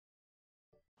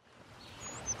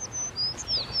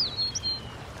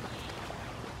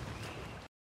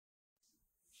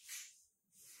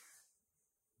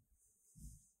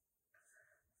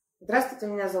Здравствуйте,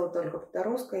 меня зовут Ольга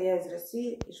Podorovskaya, я из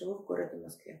России и живу в городе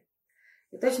Москве.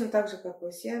 И точно так же, как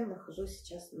вы все, нахожусь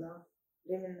сейчас на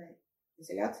временной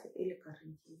изоляции или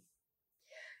карантине.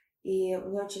 И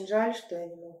мне очень жаль, что я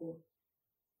не могу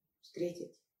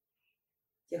встретить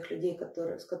тех людей,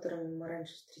 с которыми мы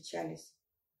раньше встречались.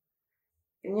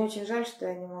 И мне очень жаль, что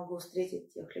я не могу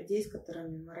встретить тех людей, с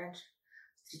которыми мы раньше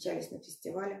встречались на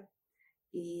фестивале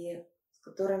и с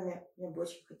которыми мне бы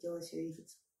очень хотелось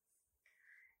увидеться.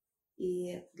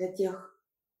 И для тех,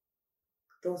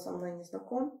 кто со мной не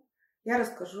знаком, я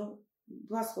расскажу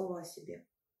 2 слова о себе.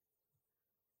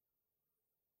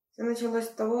 Все началось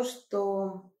с того,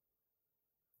 что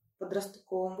в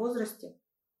подростковом возрасте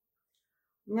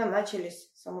у меня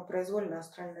начались самопроизвольные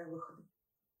астральные выходы.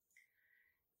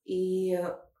 И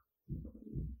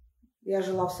я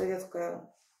жила в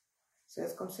Советском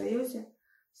Союзе,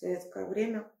 в советское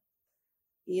время,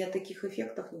 и о таких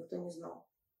эффектах никто не знал.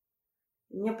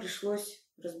 Мне пришлось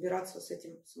разбираться с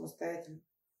этим самостоятельно.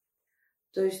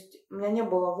 То есть у меня не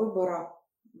было выбора,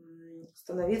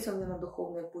 становиться мне на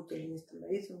духовный путь или не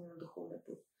становиться мне на духовный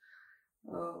путь.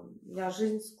 У меня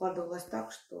жизнь складывалась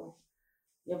так, что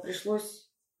мне пришлось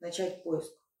начать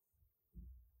поиск.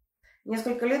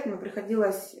 Несколько лет мне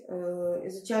приходилось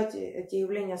изучать эти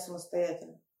явления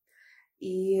самостоятельно.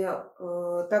 И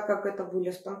так как это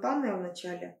были спонтанные в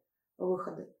начале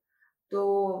выходы,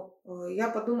 то я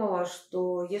подумала,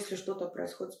 что если что-то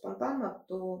происходит спонтанно,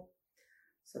 то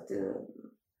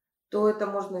это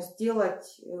можно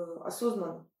сделать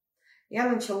осознанно. Я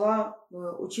начала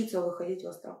учиться выходить в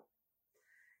астрал.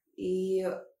 И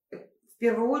в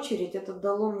первую очередь это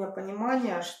дало мне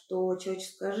понимание, что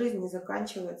человеческая жизнь не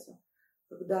заканчивается,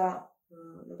 когда,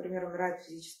 например, умирает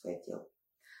физическое тело.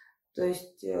 То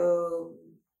есть в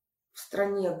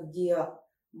стране, где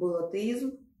был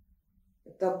атеизм,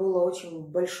 это было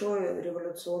очень большой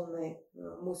революционной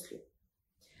мыслью.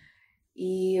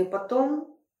 И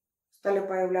потом стали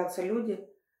появляться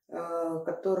люди,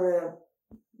 которые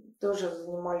тоже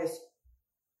занимались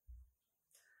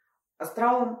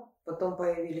астралом, потом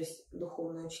появились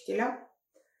духовные учителя,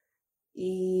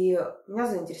 и меня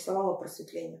заинтересовало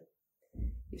просветление.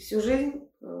 И всю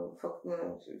жизнь,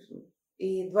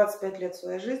 и 25 лет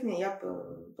своей жизни я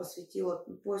посвятила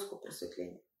поиску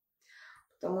просветления.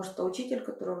 Потому что учитель,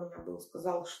 который у меня был,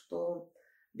 сказал, что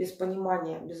без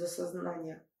понимания, без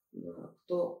осознания,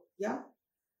 кто я,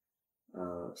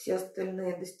 все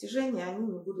остальные достижения, они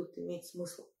не будут иметь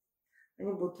смысла.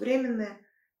 Они будут временные.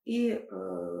 И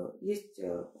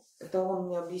это он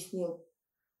мне объяснил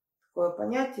такое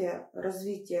понятие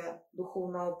развития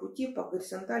духовного пути по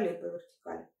горизонтали и по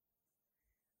вертикали.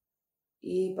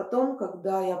 И потом,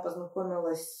 когда я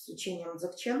познакомилась с учением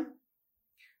дзогчен,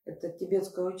 это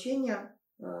тибетское учение,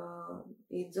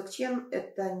 и дзогчен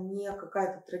это не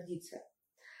какая-то традиция.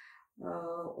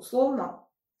 Условно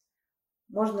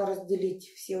можно разделить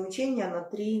все учения на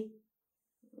 3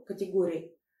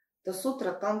 категории. Это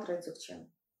сутра, тантра и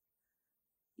дзогчен.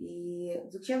 И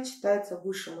дзогчен считается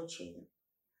высшим учением.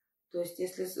 То есть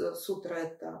если сутра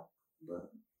это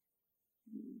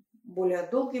более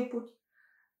долгий путь,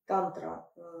 тантра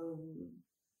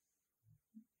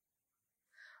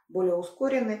более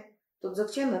ускоренный, то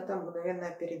дзогчен это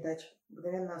мгновенная передача,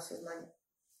 мгновенное осознание.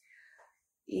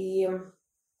 И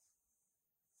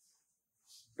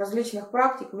различных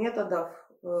практик, методов,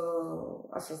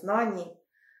 осознаний,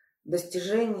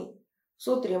 достижений в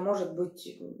сутре может быть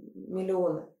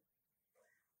миллионы.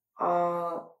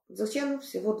 А дзогчен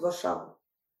всего 2 шага.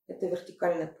 Это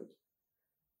вертикальный путь.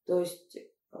 То есть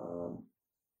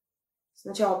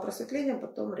сначала просветление,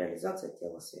 потом реализация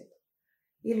тела света.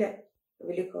 Или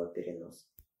великого переноса.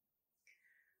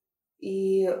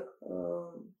 И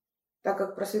так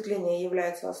как просветление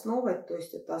является основой, то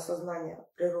есть это осознание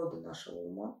природы нашего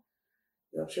ума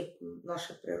и вообще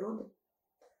нашей природы,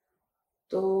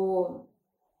 то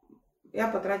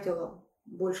я потратила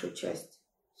большую часть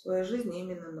своей жизни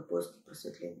именно на поиски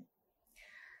просветления.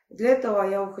 Для этого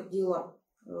я уходила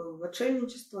в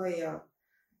отшельничество, я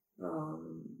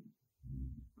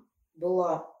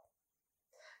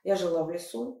жила в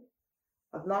лесу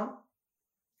одна,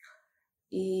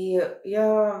 и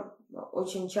я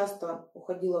очень часто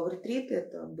уходила в ретриты,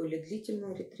 это были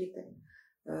длительные ретриты,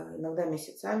 иногда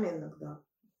месяцами, иногда,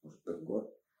 может быть,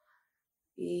 год.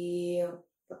 И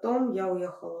потом я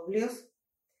уехала в лес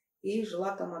и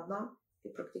жила там одна и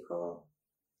практиковала.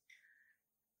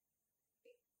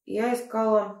 Я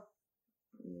искала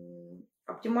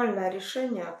оптимальное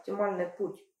решение, оптимальный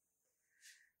путь.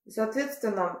 И,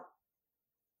 соответственно,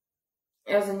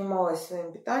 я занималась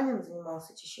своим питанием, занималась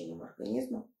очищением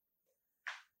организма.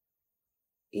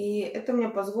 И это мне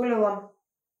позволило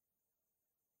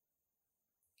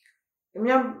И у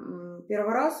меня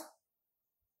первый раз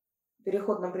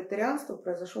переход на претарианство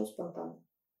произошел спонтанно.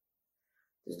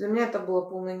 То есть для меня это было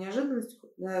полной неожиданностью,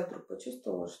 когда я вдруг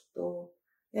почувствовала, что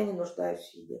я не нуждаюсь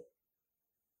в еде.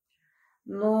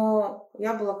 Но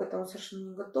я была к этому совершенно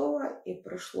не готова, и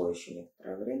прошло еще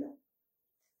некоторое время,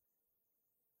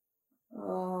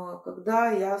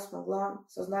 когда я смогла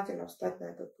сознательно встать на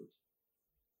этот путь.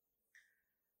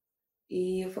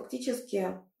 И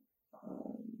фактически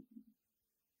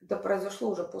это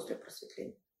произошло уже после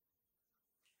просветления.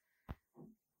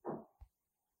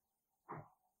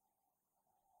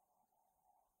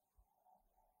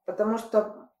 Потому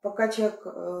что пока человек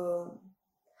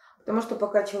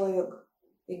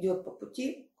идет по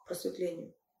пути к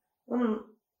просветлению,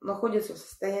 он находится в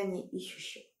состоянии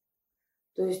ищущего.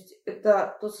 То есть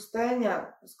это то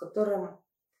состояние, с которым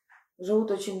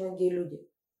живут очень многие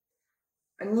люди.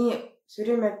 Они все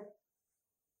время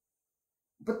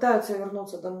пытаются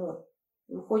вернуться домой.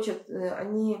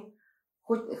 Они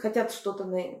хотят что-то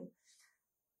найти.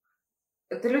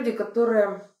 Это люди,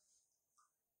 которые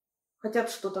хотят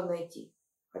что-то найти,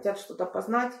 хотят что-то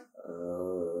познать,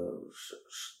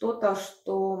 что-то,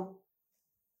 что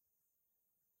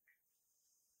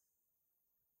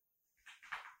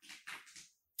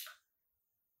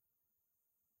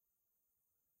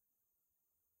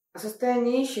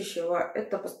состояние ищущего –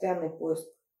 это постоянный поиск.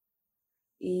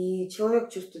 И человек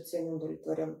чувствует себя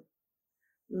неудовлетворенным.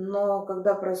 Но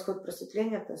когда происходит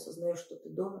просветление, ты осознаешь, что ты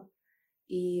дома,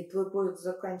 и твой поиск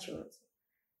заканчивается.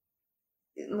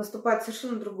 И наступает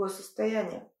совершенно другое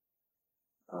состояние.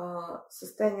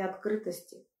 Состояние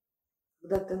открытости,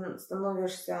 когда ты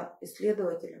становишься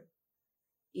исследователем,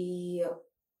 и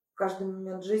каждый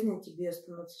момент жизни тебе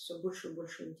становится все больше и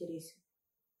больше интересен.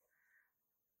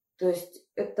 То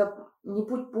есть это не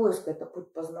путь поиска, это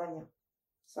путь познания,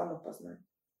 самопознания.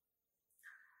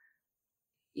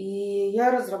 И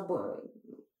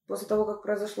после того, как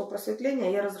произошло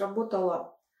просветление, я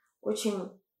разработала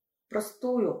очень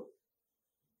простую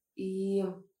и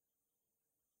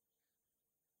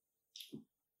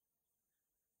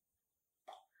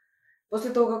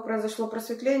после того, как произошло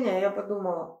просветление, я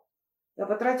подумала, я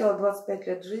потратила 25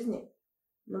 лет жизни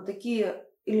на такие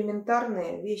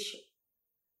элементарные вещи.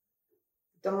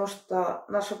 Потому что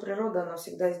наша природа, она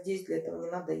всегда здесь, для этого не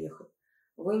надо ехать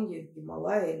в Индию, в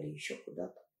Гималайи или еще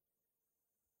куда-то.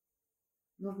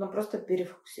 Нужно просто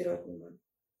перефокусировать внимание.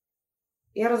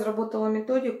 Я разработала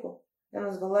методику, я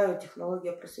назвала ее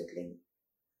технология просветления,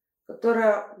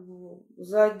 которая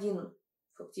за один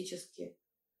фактически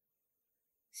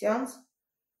сеанс,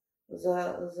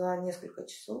 за несколько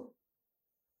часов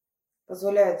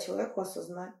позволяет человеку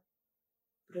осознать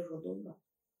природу ума.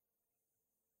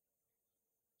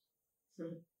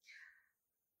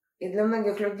 И для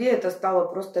многих людей это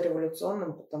стало просто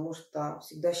революционным, потому что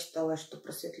всегда считалось, что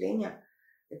просветление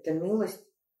 – это милость,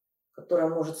 которая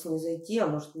может снизойти, а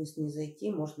может не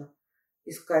снизойти. Можно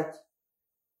искать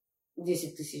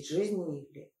 10 тысяч жизней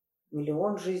или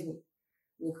миллион жизней.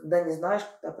 Никогда не знаешь,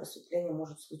 когда просветление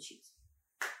может случиться.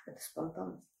 Это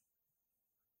спонтанно.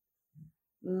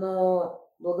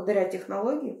 Но благодаря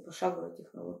технологии, пошаговой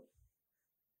технологии,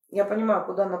 я понимаю,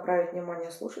 куда направить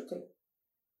внимание слушателя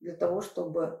для того,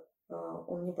 чтобы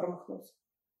он не промахнулся.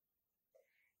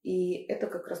 И это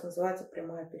как раз называется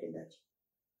прямая передача.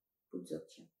 Путь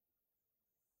зодчий.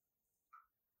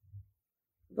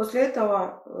 После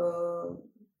этого у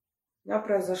меня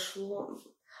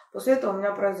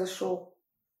произошел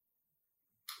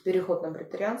переход на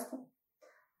претарианство.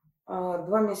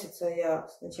 2 месяца я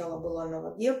сначала была на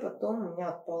воде, потом у меня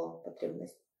отпала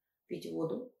потребность пить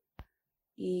воду.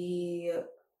 И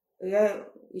я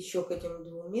еще к этим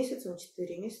 2 месяцам,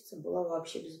 4 месяца была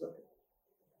вообще без воды.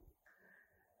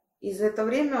 И за это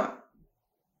время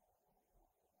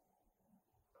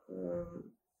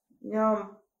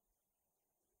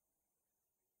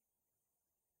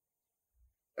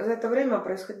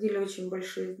происходили очень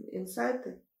большие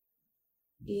инсайты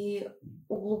и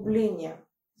углубление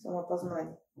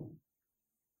самопознания.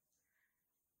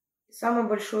 Самый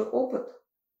большой опыт,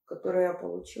 который я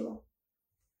получила,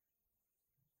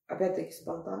 опять-таки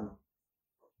спонтанно,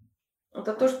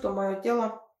 это то, что мое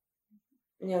тело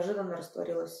неожиданно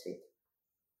растворилось в свете.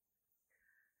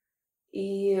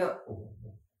 И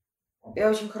я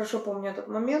очень хорошо помню этот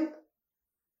момент,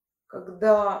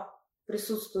 когда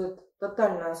присутствует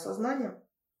тотальное осознание,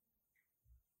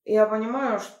 и я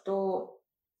понимаю, что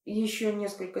еще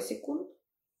несколько секунд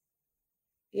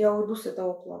я уйду с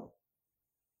этого плана.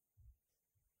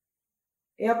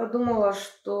 Я подумала,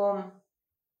 что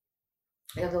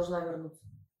я должна вернуться.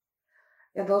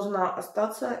 Я должна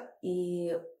остаться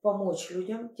и помочь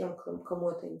людям, тем, кому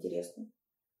это интересно.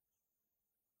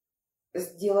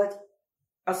 сделать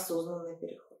осознанный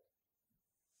переход.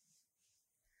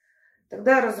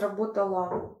 Тогда я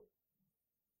разработала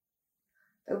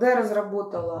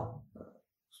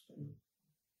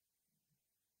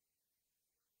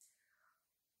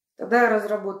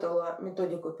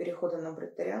методику перехода на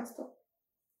брахмачарьянство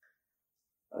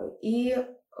и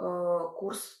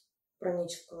курс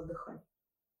пранического дыхания,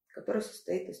 который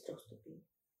состоит из 3 ступеней.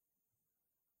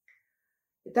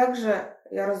 И также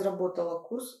я разработала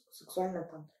курс сексуальной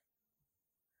тантры,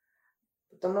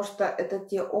 потому что это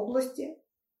те области,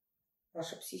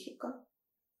 наша психика,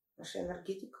 наша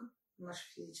энергетика, наше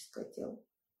физическое тело,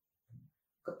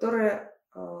 которые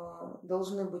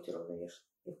должны быть уравновешены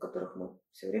и в которых мы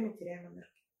все время теряем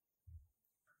энергию.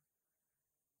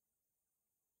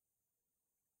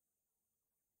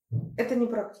 Это не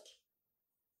практики.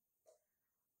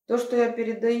 То, что я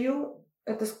передаю,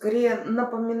 это скорее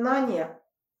напоминание,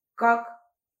 как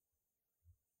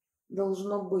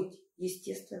должно быть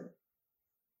естественно.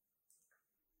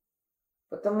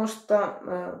 Потому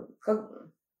что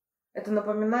это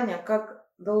напоминание, как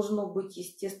должно быть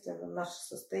естественно наше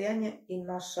состояние и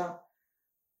наша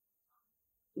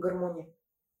гармония.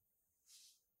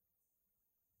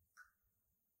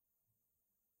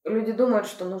 Люди думают,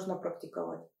 что нужно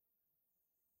практиковать.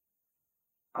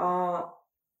 А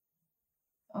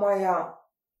моя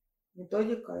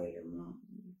методика или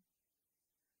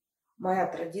моя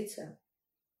традиция,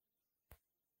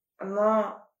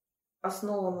 она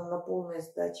основана на полной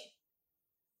сдаче.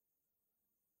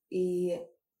 И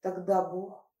тогда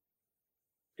Бог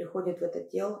приходит в это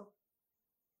тело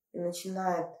и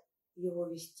начинает его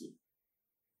вести.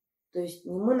 То есть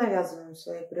не мы навязываем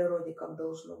своей природе, как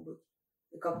должно быть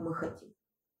и как мы хотим.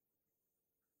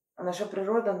 А наша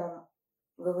природа нам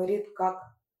говорит,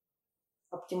 как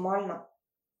оптимально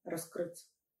раскрыться.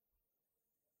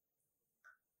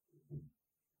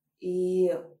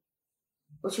 И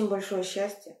очень большое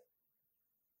счастье,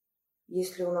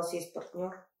 если у нас есть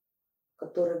партнер,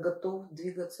 который готов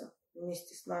двигаться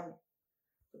вместе с нами.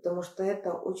 Потому что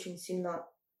это очень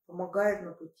сильно помогает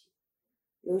на пути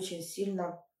и очень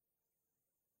сильно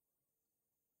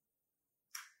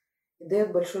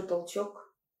дает большой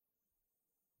толчок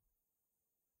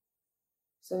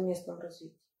в совместном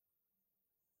развитии.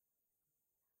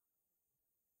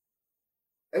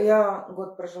 Я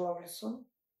год прожила в лесу,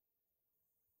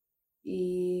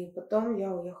 и потом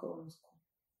я уехала в Москву.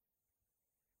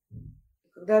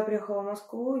 Когда я приехала в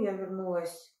Москву, я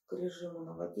вернулась к режиму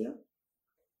на воде,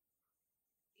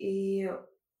 и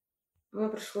мне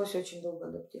пришлось очень долго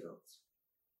адаптироваться,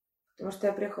 потому что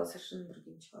я приехала совершенно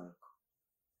другим человеком.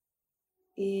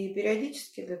 И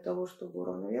периодически для того, чтобы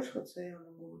уравновешиваться, я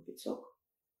могу выпить сок,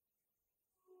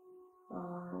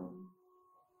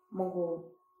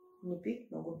 могу не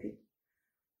пить, могу пить.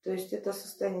 То есть это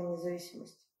состояние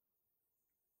независимости.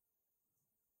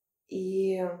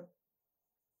 И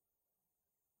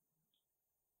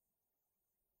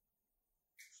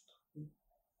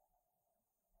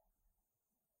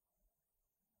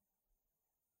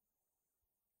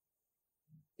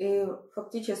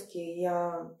фактически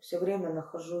я все время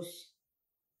нахожусь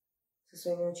со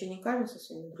своими учениками, со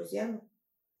своими друзьями.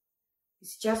 И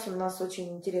сейчас у нас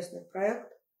очень интересный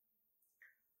проект,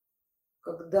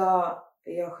 когда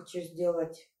я хочу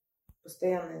сделать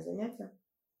постоянные занятия.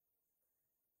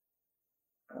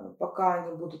 Пока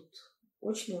они будут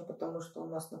очными, потому что у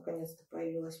нас наконец-то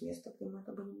появилось место, где мы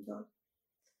это будем делать.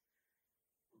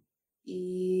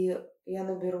 И я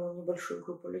наберу небольшую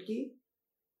группу людей,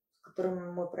 с которыми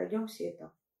мы пройдем все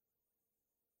этапы.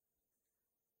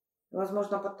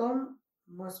 Возможно, потом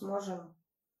мы сможем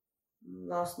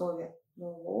на основе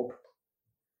нового опыта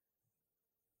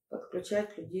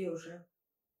подключать людей уже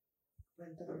по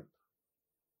интернету.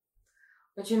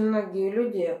 Очень многие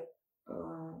люди,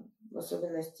 в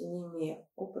особенности не имея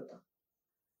опыта,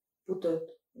 путают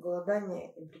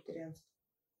голодание и брахмачарьянство.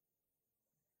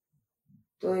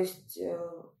 То есть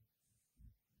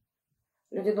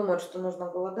люди думают, что нужно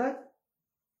голодать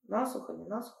насухо, не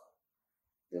насухо,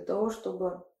 для того,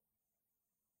 чтобы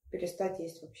перестать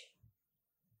есть вообще.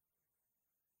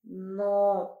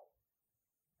 Но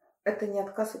это не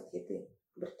отказ от еды.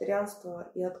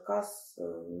 Брахмачарьянство и отказ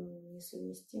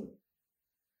несовместимы.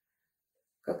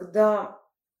 Когда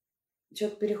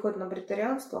человек переходит на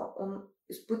брахмачарьянство, он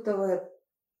испытывает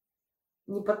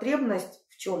не потребность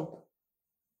в чем-то,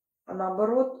 а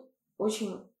наоборот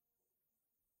очень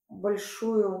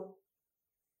большую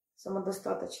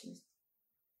самодостаточность,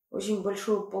 очень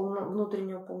большую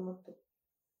внутреннюю полноту.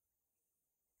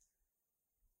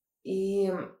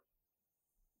 И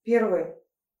первый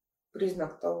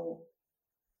признак того,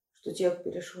 что человек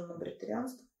перешел на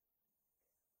брахмачарьянство,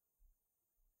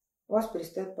 у вас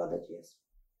перестает падать вес.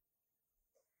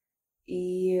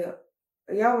 И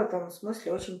я в этом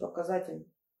смысле очень показательна,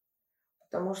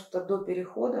 потому что до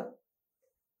перехода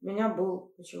у меня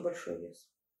был очень большой вес.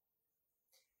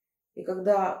 И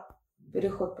когда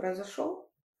переход произошел,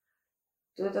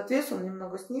 то этот вес, он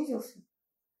немного снизился,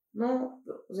 но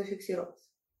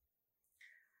зафиксировался.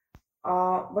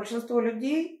 А большинство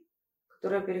людей,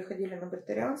 которые переходили на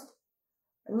вегетарианство,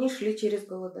 они шли через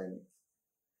голодание.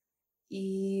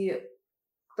 И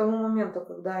к тому моменту,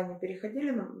 когда они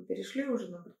перешли уже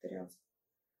на вегетарианство,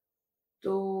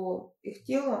 то их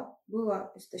тело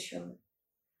было истощено.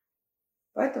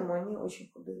 Поэтому они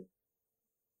очень худые.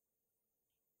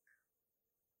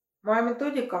 Моя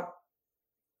методика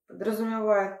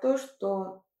подразумевает то,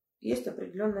 что есть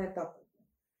определенные этапы.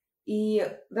 И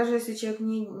даже если человек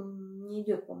не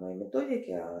идет по моей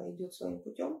методике, а идет своим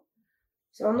путем,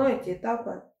 все равно эти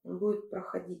этапы он будет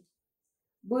проходить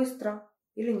быстро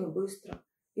или не быстро,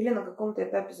 или на каком-то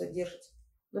этапе задержится.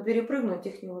 Но перепрыгнуть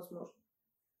их невозможно.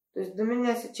 То есть для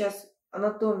меня сейчас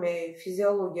анатомия и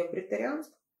физиология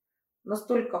вегетарианства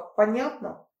настолько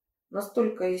понятна,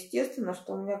 настолько естественно,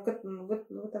 что у меня в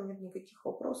этом нет никаких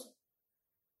вопросов.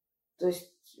 То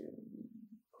есть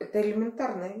это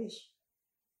элементарная вещь.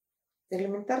 Это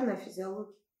элементарная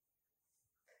физиология.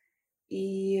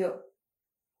 И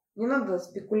не надо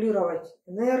спекулировать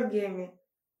энергиями,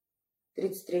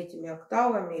 33-ми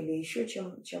октавами или еще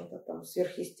чем-то там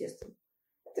сверхъестественным.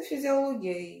 Это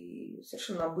физиология и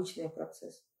совершенно обычный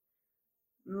процесс.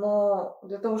 Но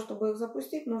для того, чтобы их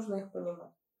запустить, нужно их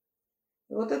понимать.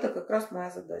 И вот это как раз моя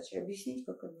задача. Объяснить,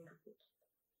 как они работают.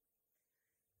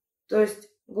 То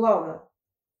есть главные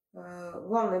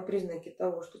признаки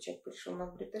того, что человек пришел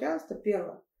на вегетарианство.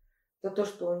 Первое, это то,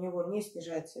 что у него не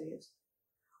снижается вес.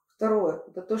 Второе,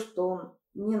 это то, что он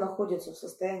не находится в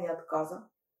состоянии отказа,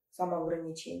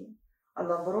 самоограничения, а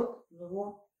наоборот, у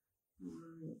него,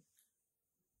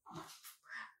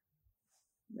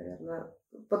 наверное,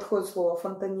 подходит слово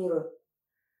фонтанирует.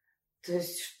 То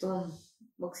есть, что он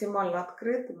максимально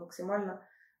открыт и максимально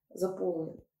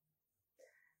заполнен.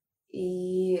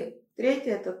 И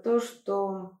третье, это то,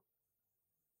 что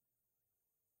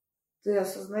ты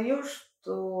осознаешь,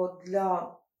 что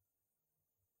для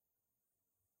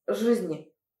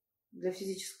жизни, для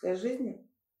физической жизни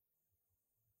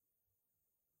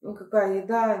никакая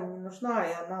еда не нужна,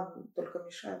 и она только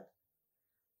мешает.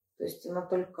 То есть она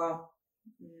только...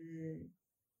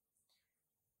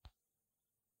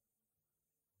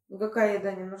 Никакая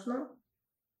еда не нужна,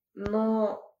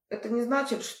 но это не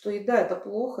значит, что еда это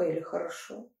плохо или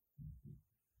хорошо.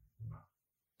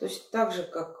 То есть так же,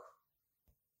 как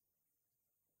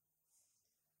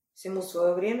всему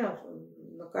свое время,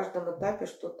 на каждом этапе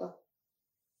что-то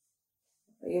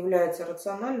является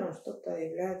рациональным, что-то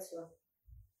является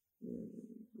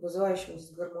вызывающим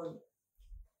дисгармонию.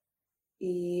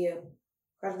 И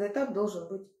каждый этап должен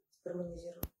быть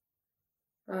сгармонизирован.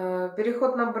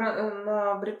 Переход на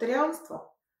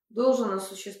вегетарианство должен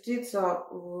осуществиться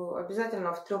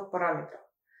обязательно в 3 параметрах.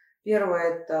 Первое –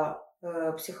 это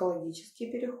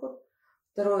психологический переход,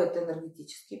 второе – это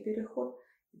энергетический переход,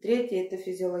 и третье – это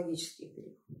физиологический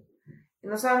переход. И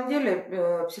на самом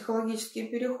деле психологический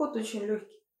переход очень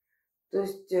легкий. То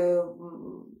есть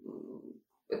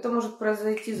это может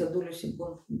произойти за долю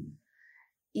секунды.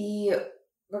 И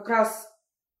как раз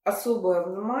особое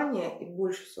внимание и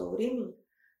больше всего времени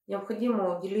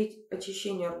необходимо уделить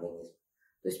очищению организма.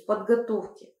 То есть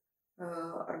подготовке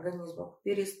организма к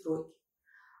перестройке.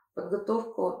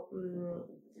 Подготовку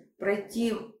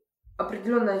пройти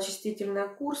определенные очистительные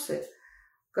курсы,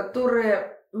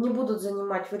 которые не будут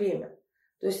занимать время.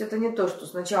 То есть это не то, что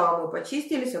сначала мы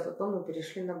почистились, а потом мы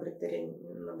перешли на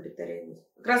вегетарианизм.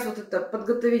 Как раз вот это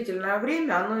подготовительное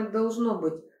время, оно и должно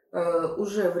быть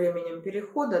уже временем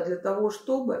перехода для того,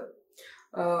 чтобы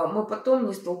мы потом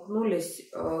не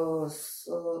столкнулись с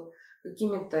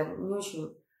какими-то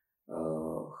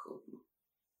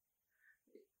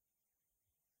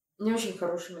не очень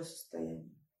хорошими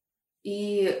состояниями.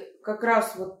 И как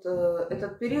раз вот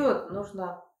этот период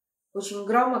нужно очень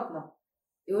грамотно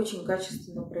и очень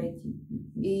качественно пройти.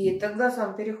 И тогда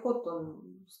сам переход,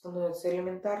 он становится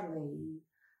элементарный и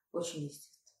очень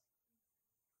естественный.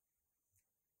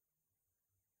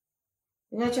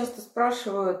 Меня часто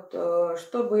спрашивают,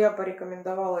 что бы я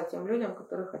порекомендовала тем людям,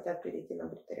 которые хотят перейти на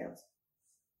вегетарианство.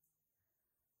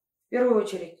 В первую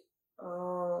очередь,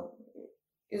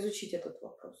 изучить этот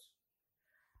вопрос.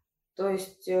 То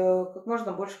есть, как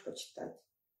можно больше почитать,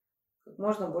 как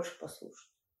можно больше послушать.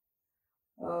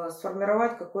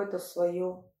 Сформировать какое-то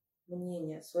свое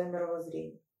мнение, свое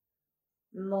мировоззрение.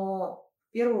 Но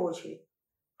в первую очередь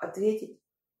ответить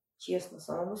честно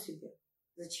самому себе,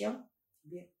 зачем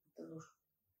тебе это нужно.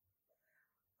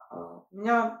 У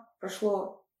меня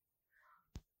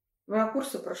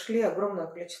курсы прошли огромное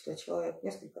количество человек,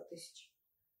 несколько тысяч.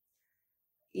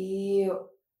 И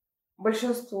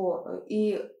большинство,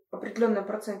 и определенный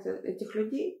процент этих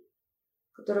людей,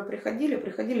 которые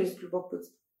приходили из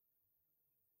любопытства.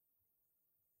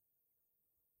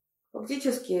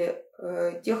 Фактически,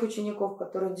 тех учеников,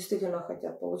 которые действительно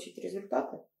хотят получить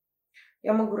результаты,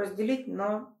 я могу разделить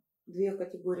на две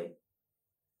категории.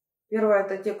 Первая –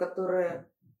 это те,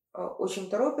 которые очень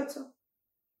торопятся,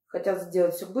 хотят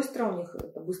сделать все быстро, у них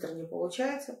это быстро не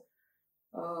получается,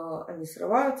 они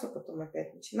срываются, потом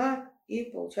опять начинают, и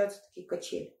получаются такие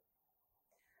качели.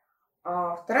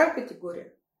 А вторая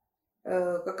категория –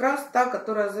 как раз та,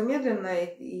 которая замедленная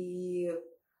и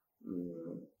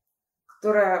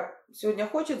которая сегодня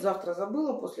хочет, завтра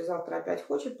забыла, послезавтра опять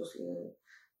хочет,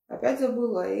 опять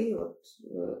забыла, и вот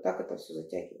так это все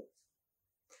затягивается.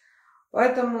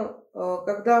 Поэтому,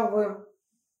 когда вы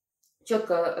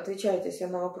четко отвечаете себе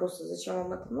на вопросы, зачем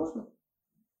вам это нужно,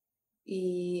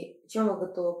 и чем вы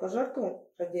готовы пожертвовать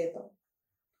ради этого,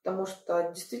 потому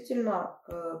что действительно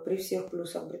при всех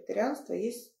плюсах бритарианства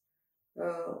есть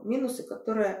минусы,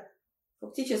 которые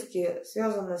фактически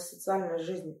связаны с социальной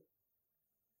жизнью.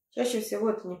 Чаще всего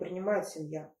это не принимает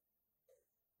семья.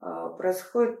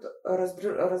 Происходит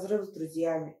разрыв с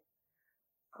друзьями,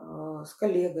 с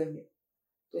коллегами.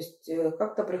 То есть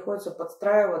как-то приходится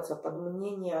подстраиваться под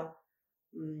мнение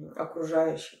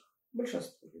окружающих,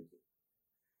 большинства людей.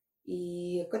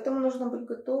 И к этому нужно быть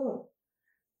готовым.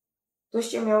 То, с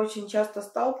чем я очень часто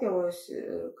сталкиваюсь,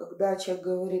 когда человек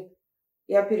говорит,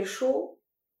 я перешел,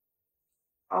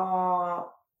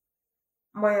 а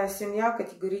моя семья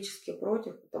категорически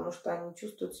против, потому что они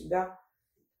чувствуют себя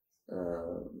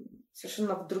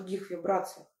совершенно в других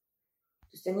вибрациях.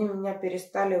 То есть они меня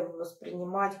перестали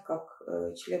воспринимать как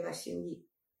члена семьи.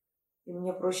 И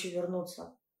мне проще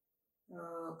вернуться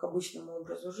к обычному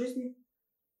образу жизни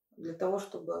для того,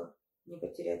 чтобы не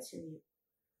потерять семью.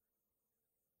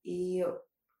 И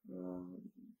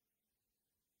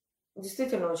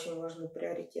действительно очень важный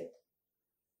приоритет.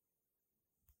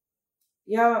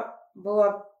 Я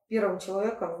была первым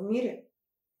человеком в мире,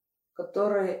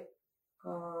 который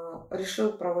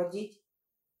решил проводить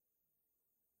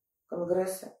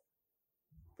конгрессы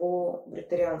по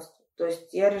бритарианству. То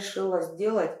есть я решила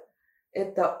сделать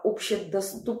это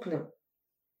общедоступным.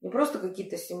 Не просто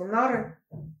какие-то семинары.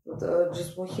 Вот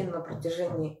Джис Мухин на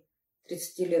протяжении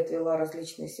 30 лет вела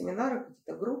различные семинары,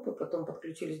 какие-то группы, потом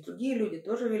подключились другие люди,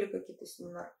 тоже вели какие-то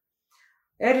семинары.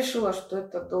 Я решила, что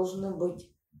это должны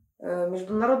быть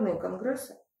международные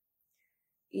конгрессы.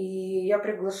 И я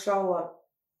приглашала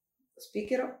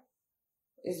спикеров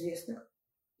известных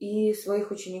и своих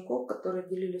учеников, которые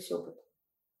делились опытом.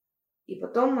 И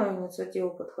потом мою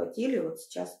инициативу подхватили. Вот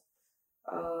сейчас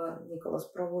Николас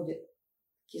проводит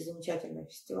такие замечательные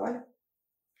фестивали.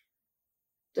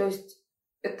 То есть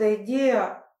эта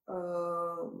идея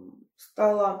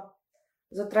стала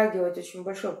затрагивать очень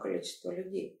большое количество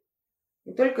людей.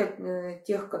 Не только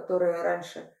тех, которые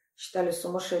раньше считали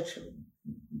сумасшедшими.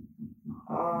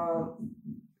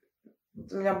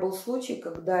 У меня был случай,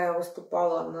 когда я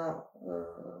выступала на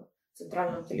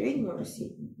центральном телевидении в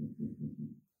России,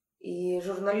 и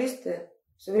журналисты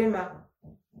все время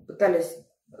пытались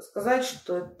сказать,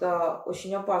 что это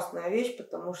очень опасная вещь,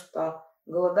 потому что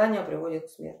голодание приводит к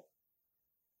смерти.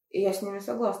 И я с ними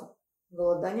согласна.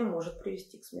 Голодание может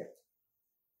привести к смерти.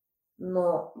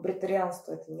 Но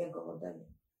бритарианство – это не голодание.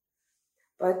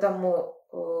 Поэтому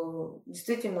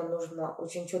действительно нужно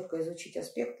очень четко изучить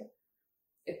аспекты,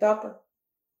 этапы.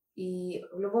 И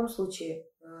в любом случае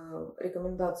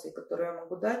рекомендации, которые я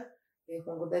могу дать, я их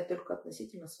могу дать только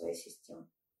относительно своей системы.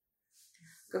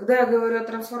 Когда я говорю о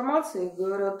трансформации,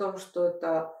 говорю о том, что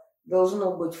это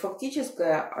должно быть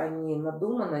фактическое, а не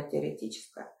надуманное,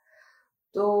 теоретическое,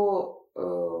 то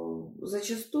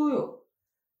зачастую,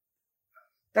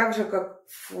 так же как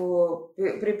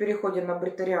при переходе на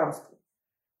бритарианство,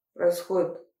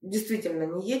 происходит действительно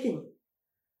неедение,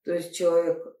 то есть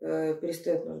человек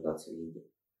перестает нуждаться в еде.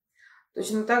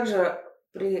 Точно так же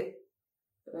при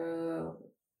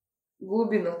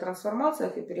глубинных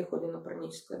трансформациях и переходе на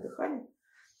праническое дыхание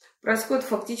происходит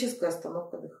фактическая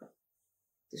остановка дыхания.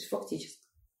 То есть фактически.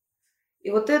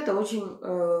 И вот это очень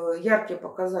яркий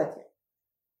показатель.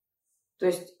 То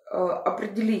есть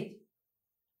определить,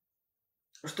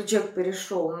 что человек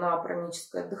перешел на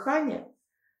праническое дыхание,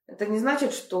 это не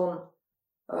значит, что он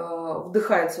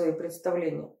вдыхает свои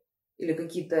представления или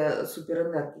какие-то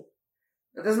суперэнергии.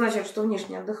 Это значит, что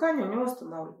внешнее дыхание у него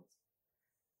останавливается.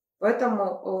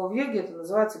 Поэтому в йоге это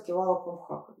называется кевала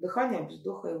кумхака. Дыхание без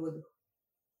вдоха и выдоха.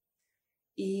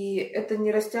 И это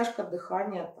не растяжка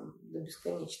дыхания там, до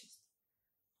бесконечности.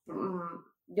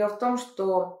 Дело в том,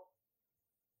 что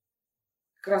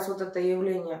как раз вот это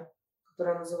явление,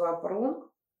 которое я называю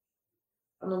парлунг,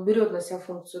 оно берет на себя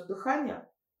функцию дыхания,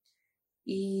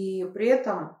 и при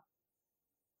этом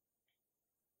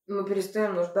мы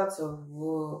перестаем нуждаться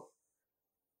в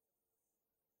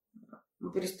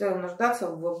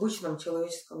обычном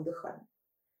человеческом дыхании.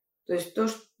 То есть то,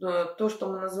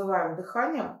 что мы называем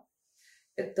дыханием,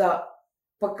 это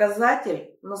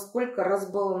показатель, насколько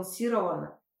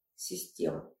разбалансирована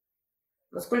система,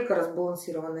 насколько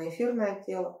разбалансировано эфирное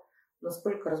тело,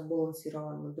 насколько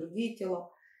разбалансированы другие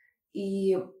тела.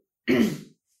 И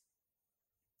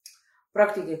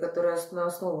практики, которые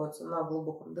основываются на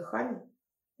глубоком дыхании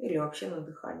или вообще на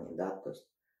дыхании, да, то есть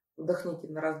вдохните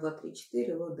на раз, два, три,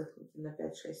 четыре, выдохните на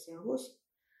 5, 6, 7, 8.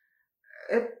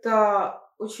 Это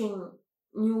очень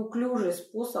неуклюжий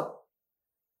способ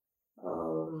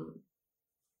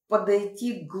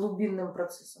подойти к глубинным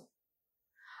процессам.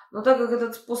 Но так как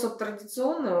этот способ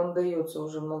традиционный, он дается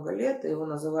уже много лет, и его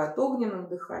называют огненным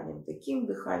дыханием, таким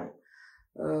дыханием.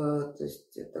 То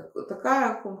есть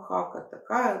такая кумхака,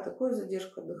 такая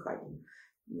задержка дыхания.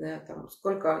 Там,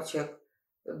 сколько человек?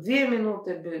 2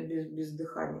 минуты без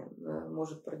дыхания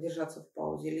может продержаться в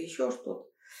паузе или еще что-то.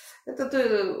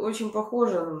 Это очень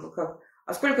похоже,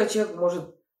 а сколько человек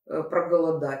может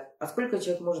проголодать, а сколько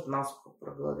человек может насухо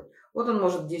проголодать. Вот он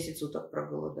может 10 суток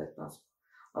проголодать насухо,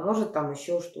 а может там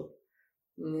еще что-то.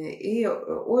 И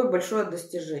большое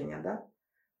достижение, да.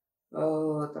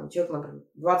 Там человек, например,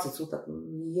 20 суток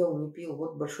не ел, не пил,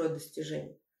 вот большое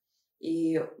достижение.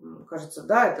 И кажется,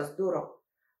 да, это здорово.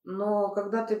 Но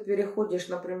когда ты переходишь,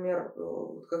 например,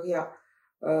 как я,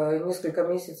 несколько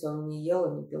месяцев не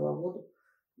ела, не пила воду,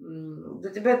 для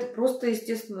тебя это просто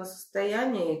естественное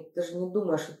состояние, и ты даже не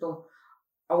думаешь о том,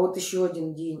 а вот еще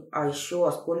один день, а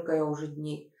сколько я уже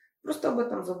дней. Просто об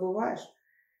этом забываешь.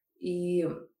 И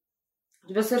у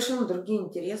тебя совершенно другие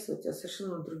интересы, у тебя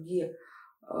совершенно другие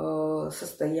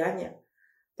состояния.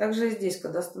 Также и здесь,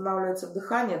 когда останавливается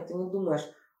дыхание, ты не думаешь,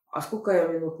 а сколько я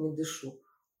минут не дышу,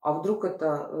 а вдруг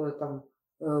это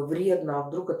вредно, а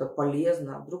вдруг это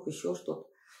полезно, а вдруг еще что-то.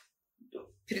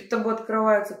 Перед тобой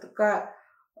открывается такая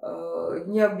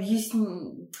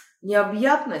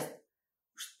необъятность,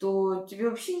 что тебе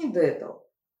вообще не до этого.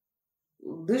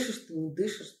 Дышишь ты, не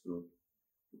дышишь,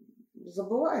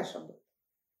 забываешь об этом.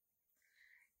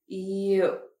 И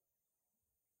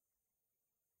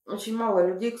очень мало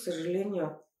людей, к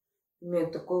сожалению,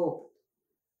 имеют такой опыт.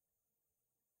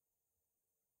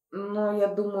 Но я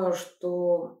думаю,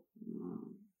 что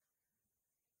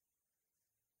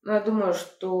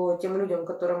тем людям,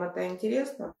 которым это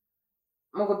интересно,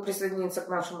 могут присоединиться к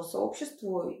нашему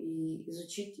сообществу и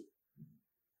изучить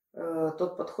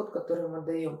тот подход, который мы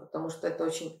даем, потому что это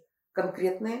очень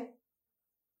конкретные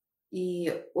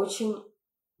и очень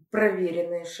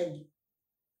проверенные шаги.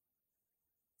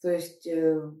 То есть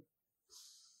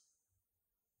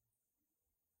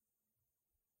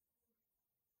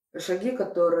шаги,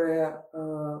 которые,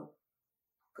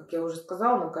 как я уже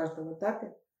сказала, на каждом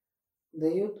этапе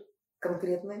дают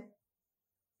конкретный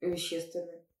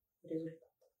вещественный результат.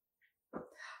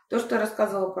 То, что я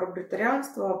рассказывала про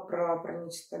бритарианство, про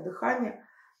праническое дыхание,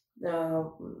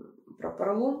 про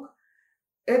парлунг,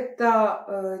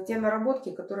 это те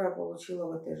наработки, которые я получила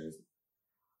в этой жизни.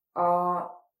 А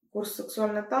курс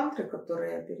сексуальной тантры,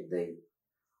 который я передаю,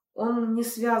 он не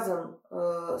связан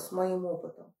с моим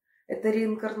опытом. Это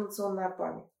реинкарнационная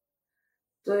память.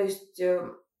 То есть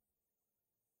я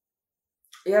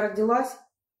родилась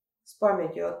с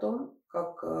памятью о том,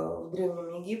 как в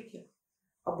Древнем Египте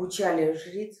обучали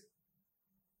жриц.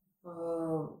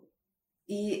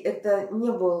 И это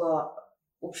не было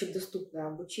общедоступное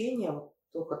обучение, вот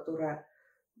то, которое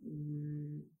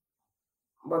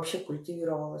вообще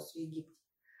культивировалось в Египте.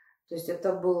 То есть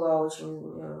это было очень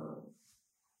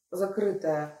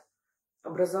закрытое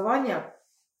образование,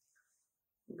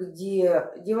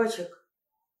 где девочек,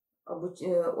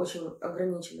 очень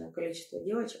ограниченное количество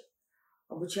девочек,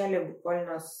 обучали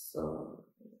буквально с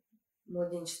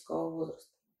младенческого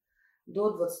возраста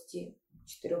до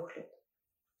 24 лет.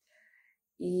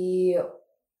 И,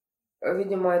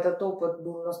 видимо, этот опыт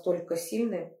был настолько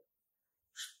сильный,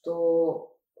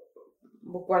 что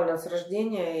буквально с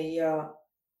рождения я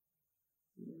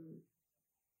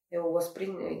его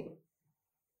восприняла.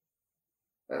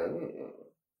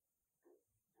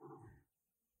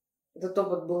 Этот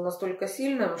опыт был настолько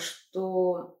сильным,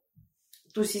 что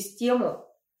ту систему,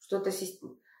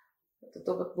 этот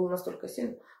опыт был настолько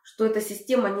сильным, что эта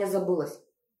система не забылась.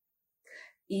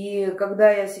 И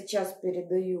когда я сейчас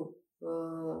передаю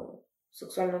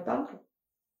сексуальную тантру,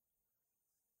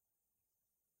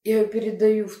 я ее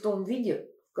передаю в том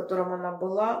виде, в котором она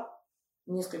была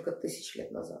несколько тысяч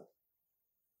лет назад.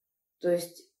 То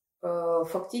есть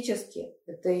фактически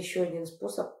это еще один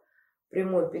способ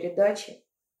прямой передачи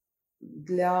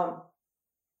для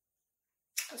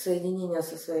соединения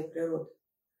со своей природой.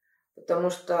 Потому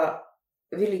что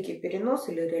великий перенос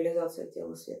или реализация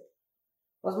тела света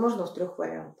возможно в 3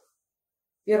 вариантах.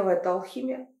 Первое – это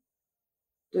алхимия,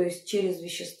 то есть через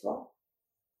вещества,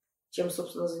 чем,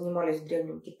 собственно, занимались в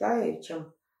Древнем Китае,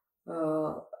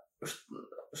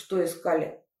 что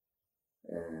искали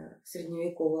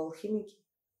средневековые алхимики.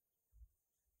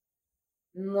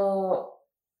 Но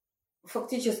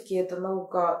фактически эта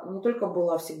наука не только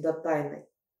была всегда тайной,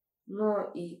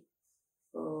 но и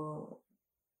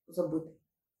забытой.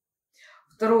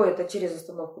 Второе – это через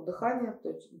остановку дыхания,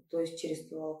 то есть через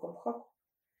кивалакамхаку.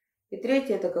 И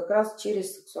третье – это как раз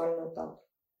через сексуальную тантру.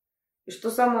 И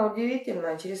что самое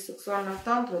удивительное, через сексуальную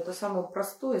тантру это самый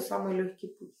простой и самый легкий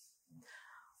путь.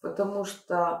 Потому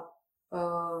что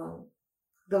когда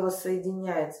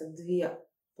воссоединяются 2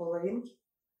 половинки,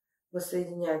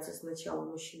 воссоединяются сначала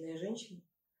мужчина и женщина,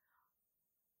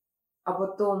 а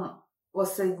потом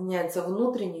воссоединяется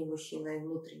внутренний мужчина и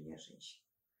внутренняя женщина,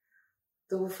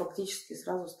 то вы фактически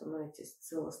сразу становитесь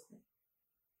целостной.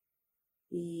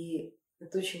 И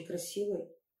это очень красивое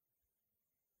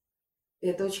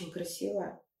и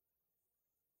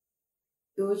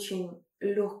очень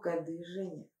легкое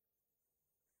движение.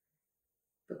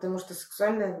 Потому что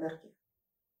сексуальная энергия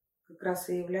как раз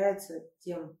и является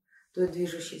той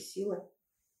движущей силой.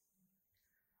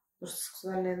 Потому что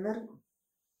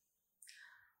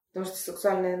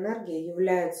сексуальная энергия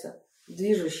является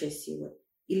движущей силой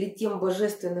или тем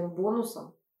божественным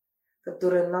бонусом,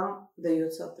 который нам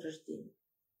дается от рождения.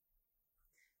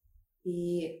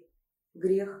 И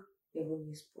грех его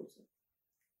не использовать.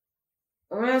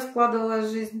 У меня складывалась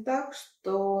жизнь так,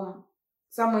 что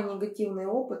самые негативные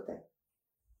опыты,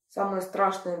 самые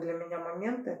страшные для меня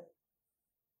моменты,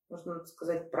 можно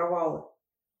сказать, провалы,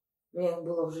 у меня их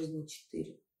было в жизни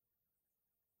 4,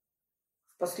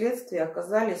 впоследствии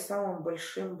оказались самым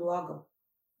большим благом.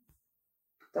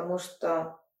 Потому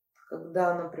что,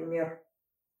 когда, например,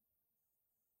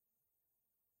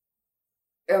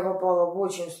 я попала в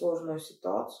очень сложную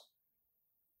ситуацию,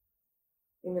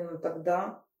 именно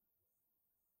тогда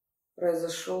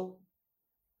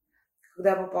когда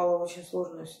я попала в очень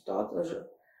сложную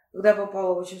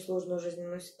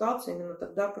жизненную ситуацию, именно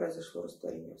тогда произошло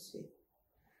растворение в свете.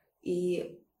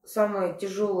 И самые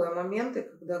тяжелые моменты,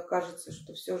 когда кажется,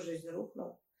 что все, жизнь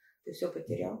рухнула, ты все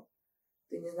потерял,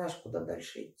 ты не знаешь, куда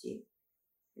дальше идти.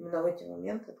 Именно в эти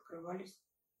моменты открывались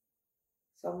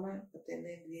самые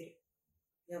потайные двери.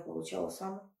 Я получала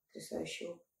самый потрясающий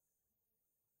опыт.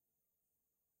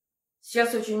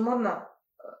 Сейчас очень модно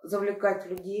завлекать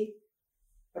людей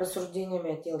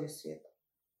рассуждениями о теле света.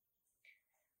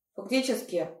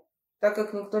 Фактически, так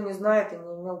как никто не знает и не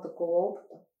имел такого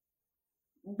опыта,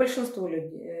 большинство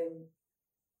людей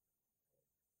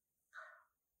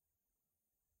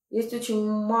есть очень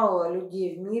мало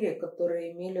людей в мире,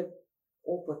 которые имели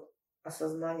опыт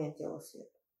осознания тела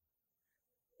света.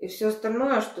 И все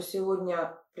остальное, что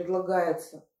сегодня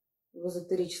предлагается в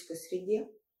эзотерической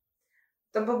среде,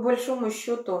 это по большому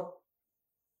счету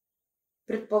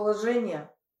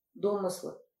предположения,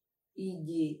 домыслы и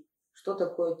идеи, что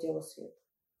такое тело света.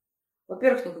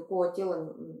 Во-первых, никакого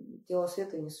тела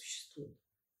света не существует.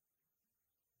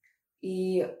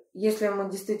 И если мы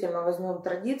действительно возьмем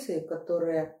традиции,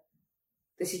 которые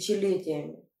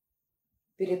тысячелетиями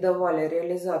передавали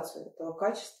реализацию этого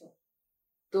качества,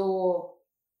 то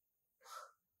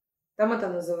там это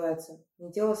называется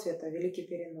не тело света, а великий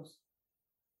перенос.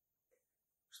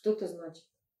 Что это значит?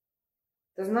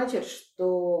 Это значит,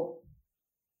 что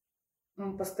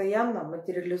мы постоянно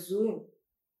материализуем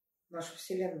нашу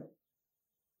Вселенную.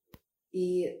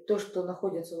 И то, что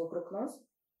находится вокруг нас,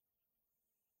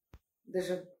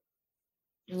 даже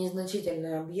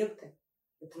незначительные объекты,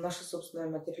 это наша собственная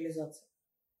материализация.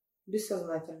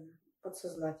 Бессознательная,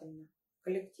 подсознательная,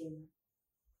 коллективная.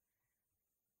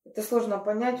 Это сложно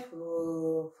понять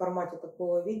в формате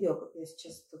такого видео, как я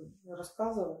сейчас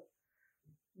рассказываю.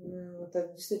 Это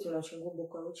действительно очень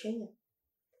глубокое учение.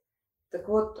 Так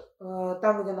вот,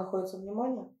 там, где находится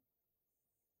внимание,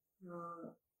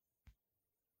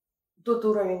 тот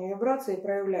уровень вибрации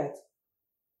проявляется.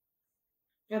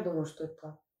 Я думаю, что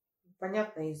это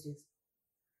понятно и известно.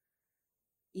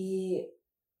 И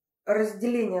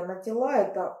разделение на тела –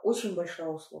 это очень большая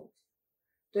условность.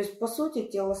 То есть, по сути,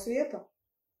 тело света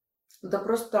Это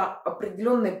просто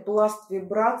определенный пласт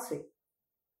вибраций,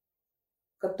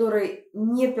 который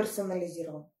не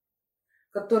персонализирован,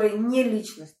 который не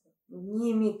личностный,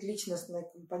 не имеет личностной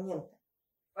компоненты.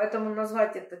 Поэтому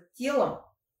назвать это телом,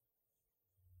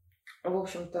 в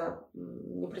общем-то,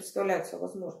 не представляется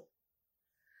возможным.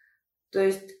 То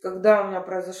есть, когда у меня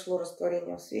произошло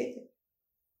растворение в свете,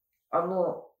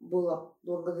 оно было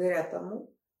благодаря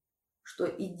тому, что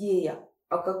идея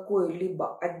о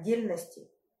какой-либо отдельности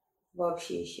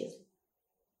вообще исчезла.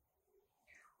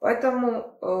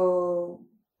 Поэтому,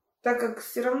 так как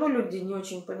все равно люди не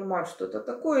очень понимают, что это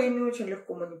такое, ими очень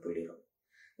легко манипулировать.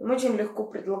 Им очень легко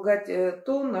предлагать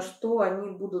то, на что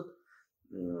они будут,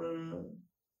 на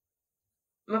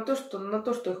то,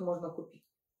 что их можно купить.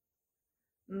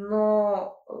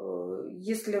 Но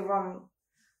если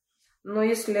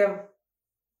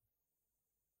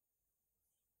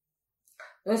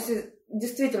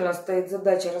действительно стоит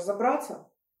задача разобраться,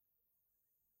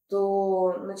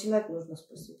 то начинать нужно с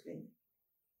просветления.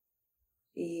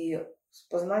 И с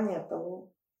познания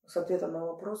того, с ответа на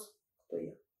вопрос, кто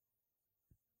я.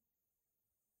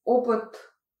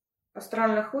 Опыт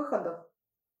астральных выходов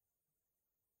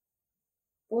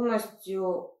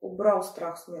полностью убрал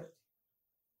страх смерти.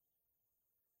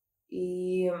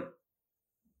 И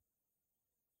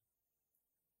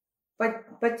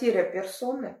потеря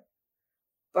персоны,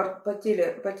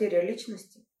 потеря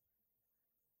личности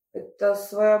 – это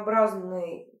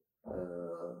своеобразная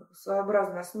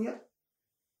смерть,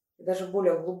 даже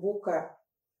более глубокая,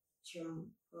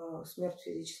 чем смерть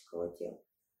физического тела.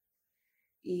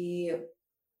 И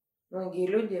многие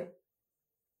люди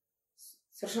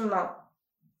совершенно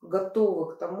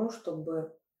готовы к тому,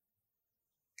 чтобы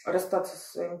расстаться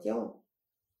со своим телом,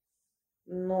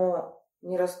 но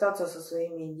не расстаться со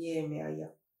своими идеями о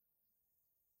я.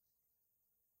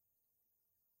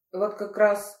 И вот как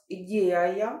раз идея о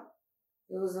я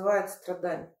вызывает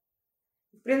страдания.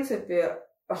 В принципе,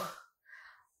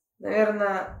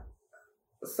 наверное,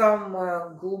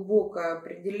 самое глубокое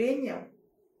определение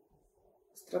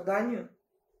страданию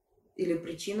или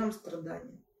причинам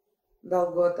страдания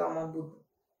дал Гаутама Будда,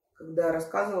 когда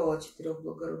рассказывал о 4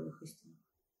 благородных истинах.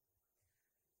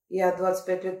 Я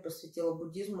 25 лет посвятила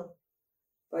буддизму,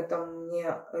 поэтому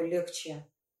мне легче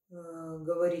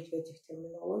говорить в этих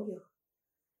терминологиях.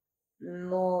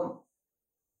 Но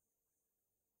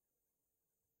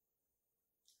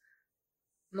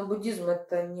буддизм –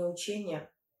 это не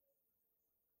учение,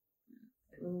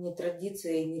 не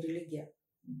традиция и не религия.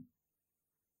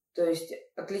 То есть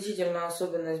отличительная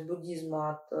особенность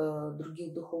буддизма от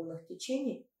других духовных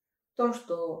течений в том,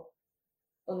 что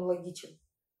он логичен.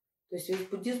 То есть весь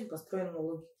буддизм построен на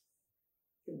логике.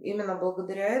 Именно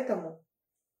благодаря этому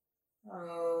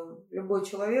любой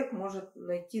человек может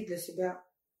найти для себя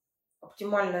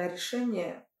оптимальное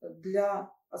решение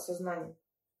для осознания.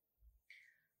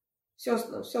 Все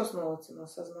основывается на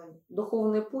осознании.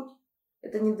 Духовный путь –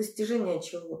 это не достижение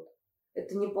чего-то,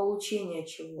 это не получение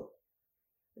чего-то.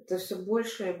 Это все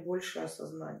больше и больше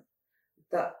осознание.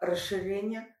 Это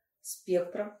расширение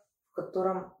спектра, в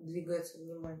котором двигается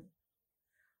внимание.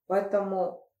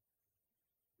 Поэтому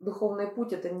духовный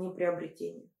путь – это не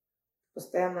приобретение,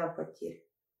 постоянная потеря.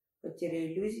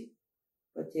 Потеря иллюзий,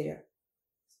 потеря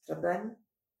страданий,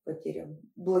 потеря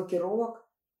блокировок,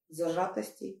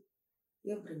 зажатостей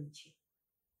и ограничений.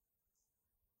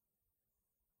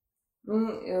 У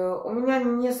меня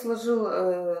не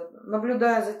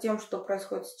наблюдая за тем, что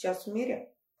происходит сейчас в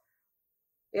мире,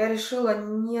 я решила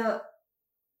не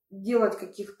делать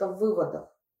каких-то выводов.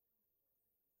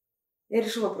 Я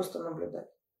решила просто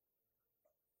наблюдать.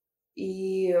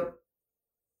 И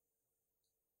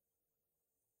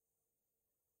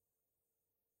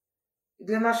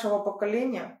для нашего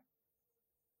поколения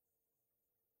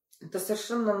это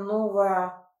совершенно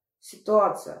новая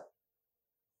ситуация.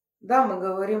 Да, мы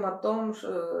говорим о том,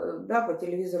 да, по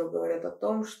телевизору говорят о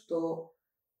том, что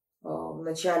в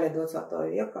начале 20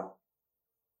 века,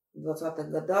 в 20-х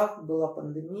годах была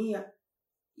пандемия,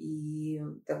 и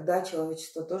тогда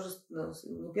человечество тоже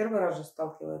не первый раз же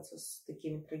сталкивается с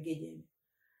такими трагедиями,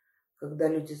 когда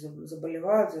люди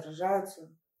заболевают,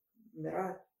 заражаются,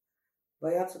 умирают,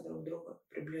 боятся друг друга,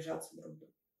 приближаться друг к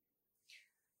другу.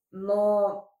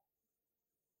 Но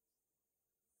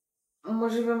мы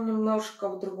живем немножко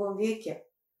в другом веке,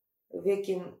 в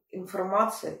веке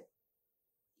информации.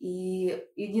 И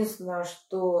единственное,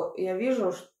 что я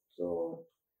вижу, что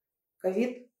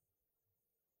ковид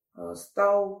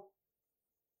стал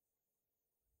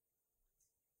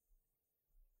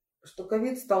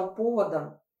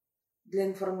поводом для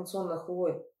информационных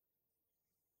войн.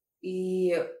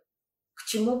 И К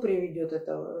чему приведет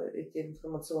эти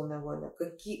информационные войны?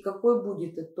 Какой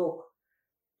будет итог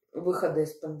выхода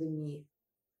из пандемии?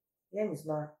 Я не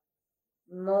знаю.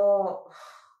 Но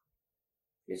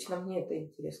лично мне это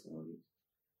интересно увидеть.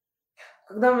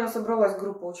 Когда у меня собралась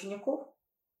группа учеников,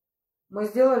 мы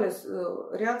сделали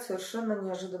ряд совершенно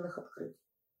неожиданных открытий.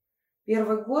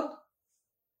 Первый год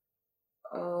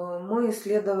мы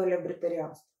исследовали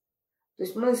бритарианство. То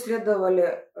есть мы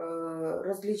исследовали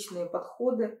различные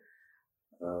подходы,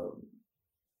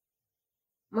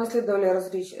 мы исследовали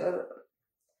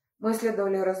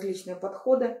различные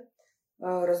подходы,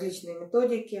 различные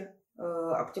методики,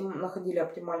 находили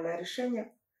оптимальное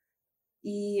решение.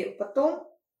 И потом,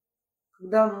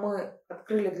 когда мы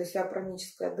открыли для себя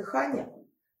праническое дыхание,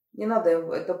 не надо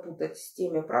это путать с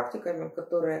теми практиками,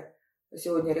 которые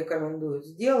сегодня рекомендуют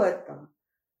сделать, там,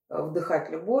 вдыхать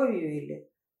любовью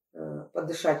или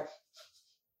подышать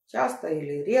часто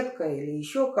или редко, или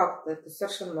еще как-то. Это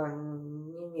совершенно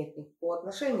не имеет никакого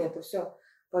отношения. Это все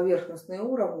поверхностные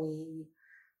уровни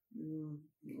и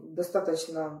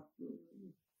достаточно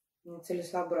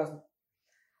нецелесообразно.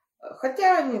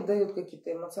 Хотя они дают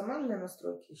какие-то эмоциональные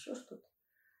настройки, еще что-то.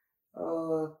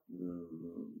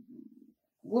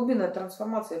 Глубинная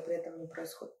трансформация при этом не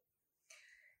происходит.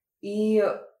 И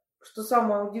что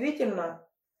самое удивительное,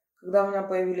 когда у меня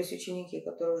появились ученики,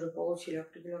 которые уже получили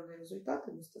определенные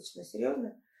результаты, достаточно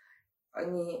серьезные,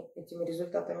 они этими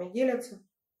результатами делятся.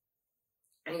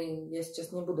 И я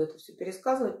сейчас не буду это все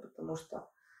пересказывать, потому что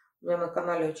у меня на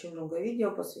канале очень много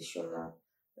видео, посвященное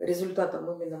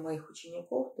результатам именно моих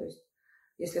учеников. То есть,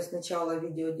 если сначала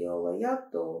видео делала я,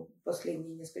 то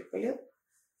последние несколько лет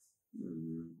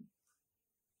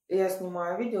я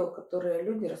снимаю видео, которые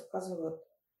люди рассказывают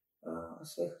о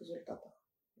своих результатах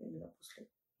именно после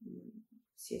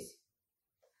сессии.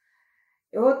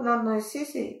 И вот на одной из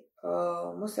сессий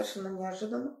мы совершенно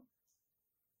неожиданно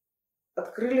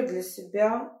открыли для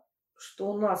себя,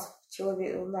 что у нас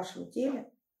в нашем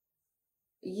теле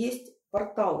есть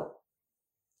порталы.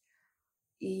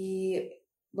 И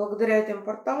благодаря этим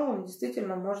порталам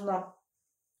действительно можно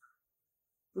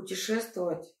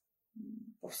путешествовать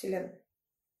по Вселенной.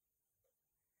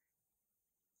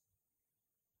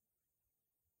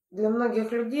 Для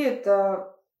многих людей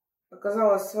это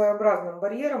оказалось своеобразным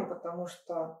барьером, потому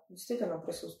что действительно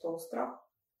присутствовал страх.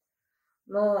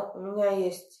 Но у меня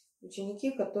есть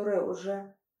ученики, которые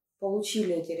уже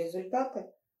получили эти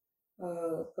результаты,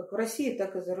 как в России,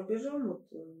 так и за рубежом.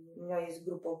 Вот у меня есть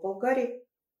группа в Болгарии,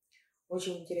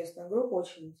 очень интересная группа,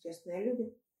 очень интересные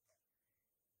люди.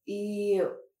 И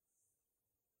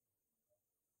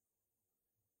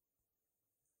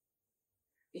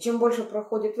чем больше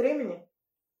проходит времени,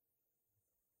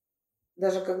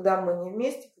 даже когда мы не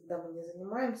вместе, когда мы не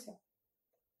занимаемся,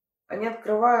 они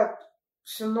открывают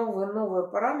все новые и новые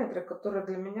параметры, которые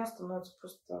для меня становятся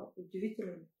просто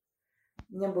удивительными.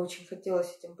 Мне бы очень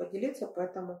хотелось этим поделиться,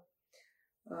 поэтому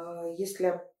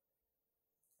если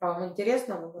вам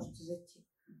интересно, вы можете зайти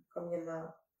ко мне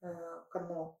на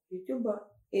канал YouTube.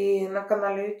 И на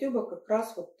канале YouTube как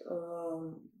раз вот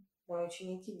мои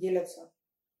ученики делятся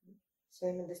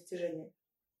своими достижениями.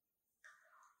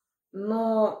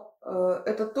 Но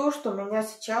это то, что меня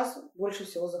сейчас больше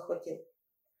всего захватило.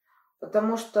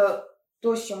 Потому что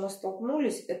то, с чем мы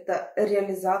столкнулись, это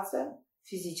реализация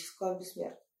физического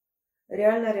бессмертия.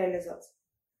 Реальная реализация.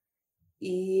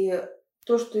 И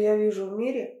то, что я вижу в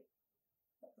мире,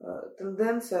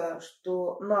 тенденция,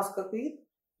 что нас как вид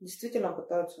действительно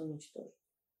пытаются уничтожить.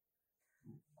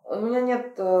 У меня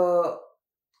нет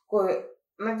такой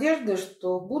надежды,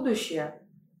 что будущее,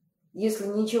 если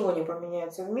ничего не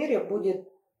поменяется в мире,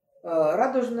 будет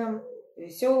радужным,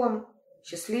 веселым,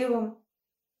 счастливым,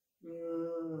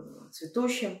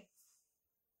 цветущим.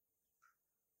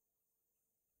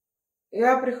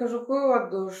 Я прихожу к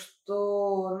выводу,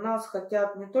 что нас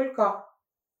хотят не только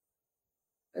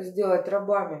сделать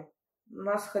рабами,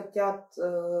 нас хотят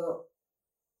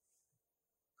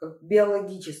как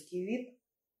биологический вид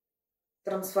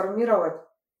трансформировать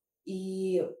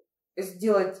и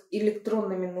сделать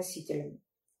электронными носителями.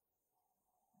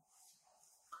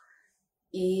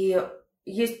 И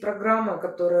есть программы,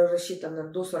 которые рассчитаны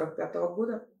до 1945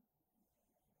 года,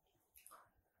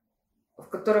 в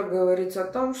которых говорится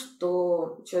о том,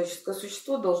 что человеческое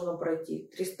существо должно пройти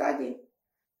 3 стадии.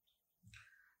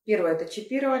 Первая – это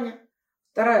чипирование.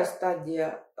 Вторая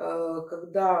стадия,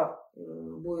 когда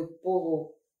будет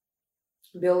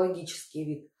полубиологический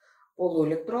вид,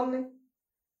 полуэлектронный.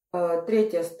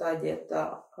 Третья стадия –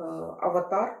 это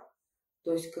аватар,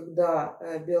 то есть когда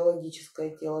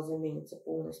биологическое тело заменится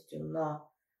полностью на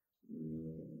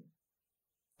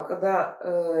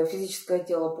когда физическое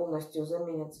тело полностью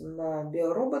заменится на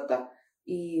биоробота,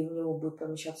 и в него будет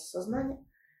помещаться сознание.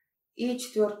 И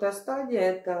 4-я стадия –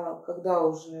 это когда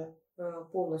уже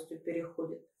полностью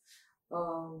переходит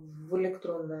в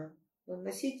электронный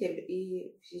носитель,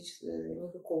 и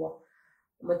никакого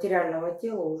материального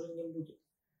тела уже не будет.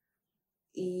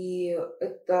 И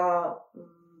эта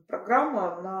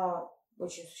программа, она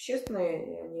очень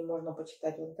существенная, о ней можно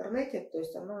почитать в интернете, то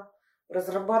есть она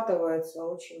разрабатывается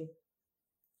очень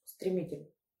стремительно.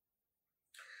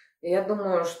 И я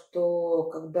думаю, что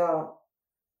когда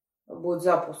будет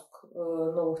запуск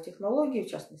новых технологий, в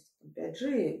частности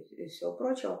 5G и всего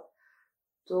прочего,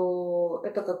 то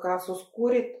это как раз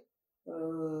ускорит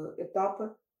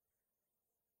этапы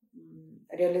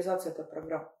реализации этой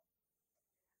программы.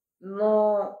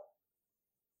 Но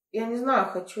я не знаю,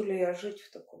 хочу ли я жить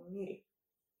в таком мире.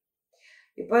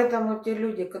 И поэтому те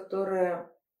люди,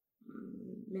 которые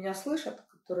меня слышат,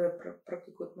 которые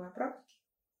практикуют мои практики,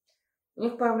 у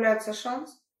них появляется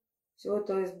шанс всего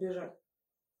этого избежать.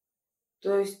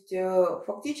 То есть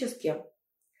фактически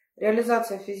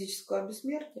реализация физического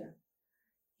бессмертия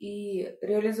и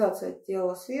реализация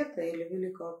тела света или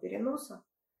великого переноса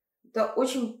 – это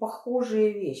очень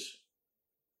похожие вещи.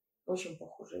 Очень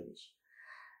похожие вещи.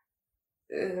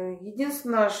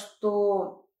 Единственное,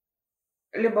 что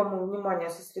либо мы внимание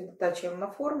сосредотачиваем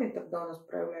на форме, тогда у нас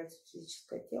проявляется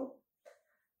физическое тело,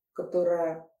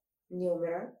 которое не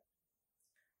умирает.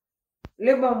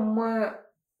 Либо мы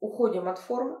уходим от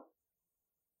формы,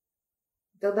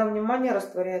 тогда внимание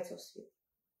растворяется в свете.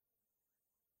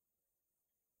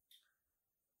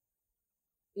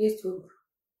 Есть выбор.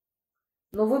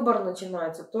 Но выбор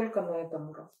начинается только на этом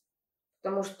уровне.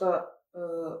 Потому что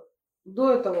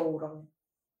до этого уровня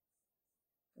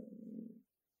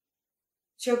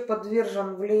человек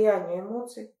подвержен влиянию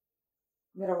эмоций,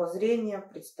 мировоззрения,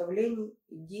 представлений,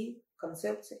 идей,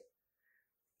 концепций.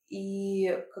 И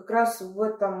как раз в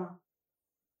этом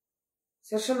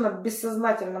совершенно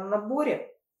бессознательном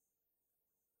наборе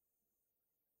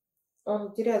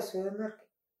он теряет свою энергию,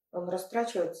 он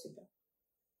растрачивает себя.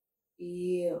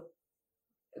 И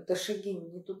это шаги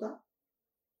не туда,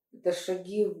 это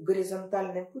шаги в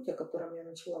горизонтальный путь, о котором я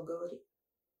начала говорить.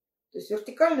 То есть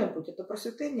вертикальный путь – это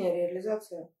просветление,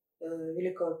 реализация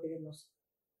великого переноса.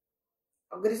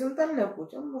 А горизонтальный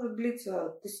путь, он может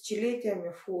длиться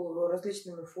тысячелетиями,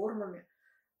 различными формами,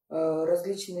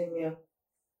 различными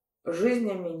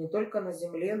жизнями, не только на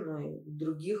Земле, но и в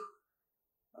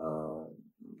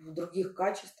других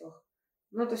качествах.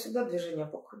 Но это всегда движение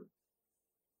по кругу.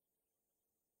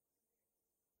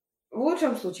 В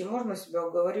лучшем случае можно себя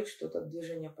уговорить, что это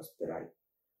движение по спирали.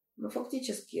 Но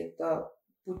фактически это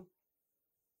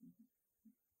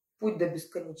путь до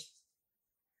бесконечности.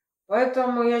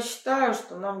 Поэтому я считаю,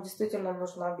 что нам действительно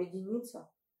нужно объединиться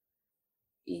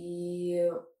и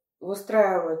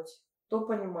выстраивать то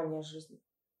понимание жизни,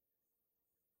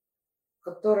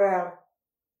 которое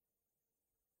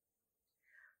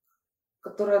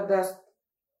даст,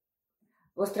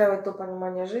 выстраивать то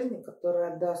понимание жизни,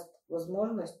 которое даст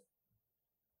возможность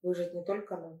выжить не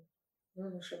только нам, но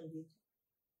и нашим детям.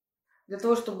 Для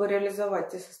того, чтобы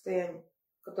реализовать те состояния,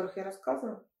 о которых я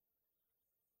рассказываю,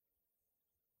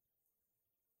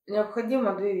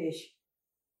 необходимо две вещи.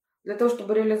 Для того,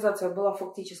 чтобы реализация была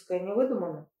фактическая и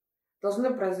невыдуманной,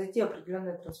 должны произойти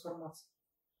определенные трансформации.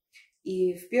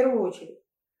 И в первую очередь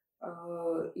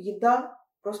еда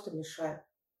просто мешает.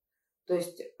 То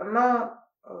есть она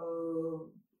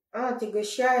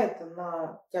отягощает,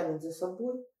 она тянет за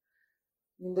собой,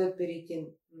 не дает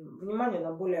перейти внимание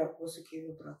на более высокие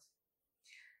вибрации.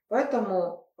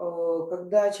 Поэтому,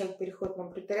 когда человек переходит на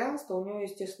вегетарианство, у него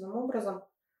естественным образом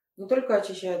не только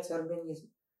очищается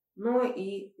организм, но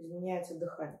и изменяется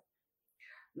дыхание.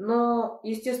 Но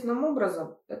естественным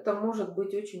образом это может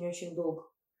быть очень-очень долго.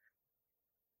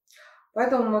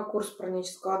 Поэтому мой курс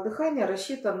пранического дыхания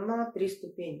рассчитан на 3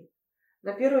 ступени.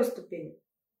 На первой ступени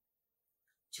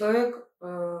человек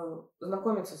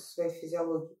знакомится со своей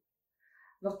физиологией.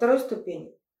 На второй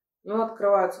ступени у него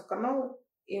открываются каналы,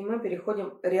 и мы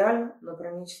переходим реально на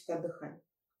праническое дыхание.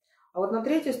 А вот на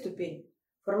третьей ступени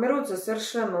формируется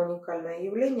совершенно уникальное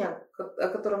явление, о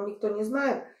котором никто не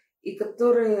знает, и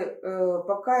которое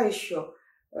пока еще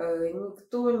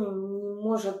никто не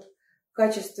может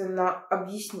качественно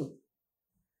объяснить.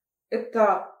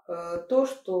 Это то,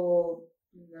 что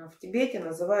в Тибете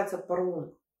называется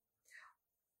парлунг.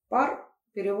 Пар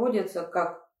переводится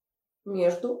как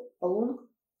между, палунг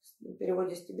в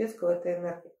переводе с тибетского это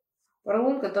энергия.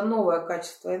 Парлунг это новое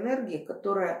качество энергии,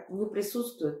 которое не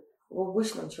присутствует в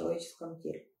обычном человеческом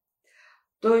теле.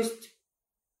 То есть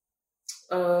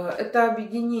это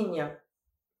объединение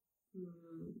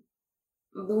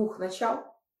двух начал.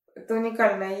 Это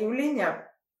уникальное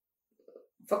явление.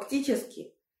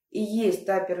 Фактически и есть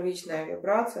та первичная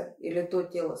вибрация или то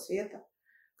тело света,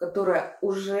 которое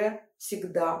уже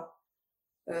всегда,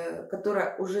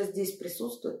 которое уже здесь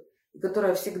присутствует и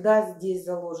которое всегда здесь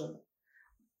заложено.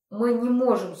 Мы не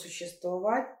можем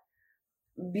существовать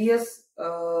без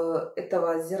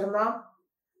этого зерна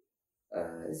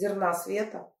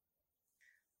света,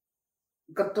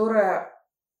 которое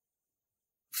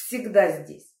всегда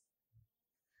здесь.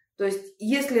 То есть,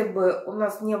 если бы у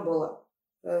нас не было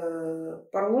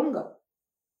парлунга,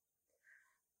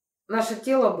 наше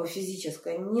тело бы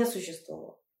физическое не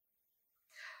существовало.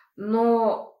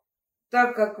 Но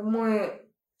так как мы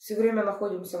все время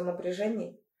находимся в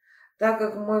напряжении, так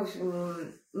как мы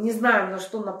не знаем, на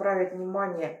что направить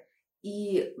внимание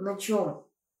и на чем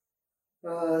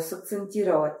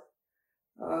сакцентировать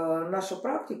нашу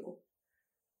практику,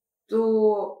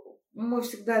 то мы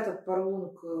всегда этот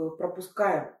парлунг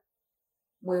пропускаем,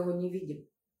 мы его не видим.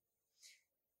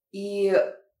 И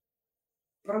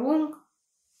парлунг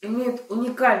имеет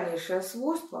уникальнейшее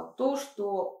свойство, то,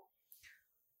 что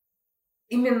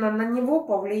именно на него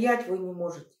повлиять вы не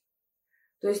можете.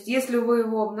 То есть, если вы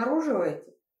его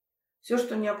обнаруживаете, все,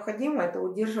 что необходимо, это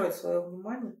удерживать свое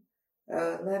внимание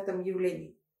на этом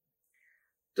явлении.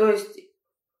 То есть,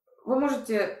 вы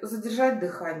можете задержать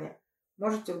дыхание,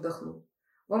 можете вдохнуть.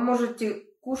 Вы можете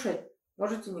кушать,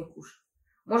 можете не кушать.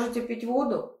 Можете пить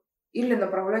воду или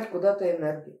направлять куда-то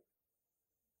энергию.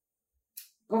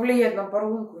 Повлиять на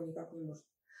парлунг вы никак не можете.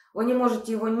 Вы не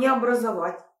можете его не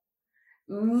образовать,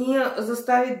 не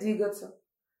заставить двигаться.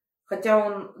 Хотя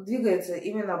он двигается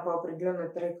именно по определенной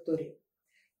траектории.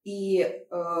 И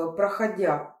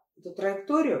проходя эту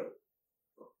траекторию,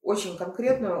 очень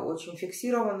конкретную, очень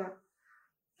фиксированную,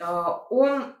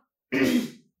 он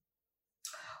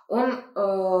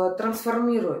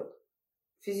трансформирует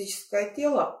физическое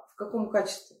тело в каком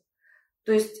качестве?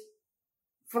 То есть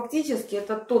фактически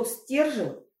это тот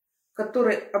стержень,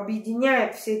 который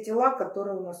объединяет все тела,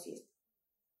 которые у нас есть.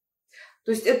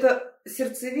 То есть это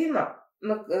сердцевина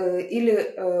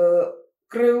или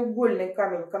краеугольный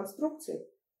камень конструкции,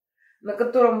 на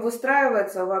котором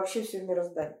выстраивается вообще все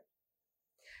мироздание.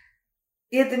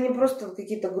 И это не просто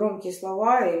какие-то громкие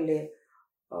слова или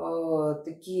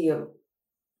такие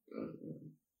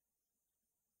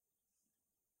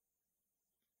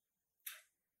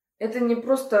это не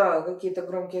просто какие-то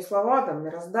громкие слова, там,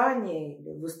 мироздание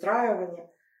или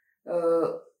выстраивание.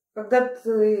 Когда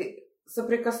ты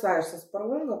соприкасаешься с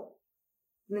парлунгом,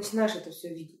 начинаешь это все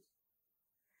видеть.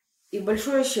 И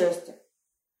большое счастье,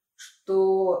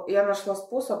 что я нашла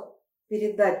способ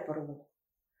передать парлунг.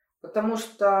 Потому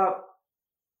что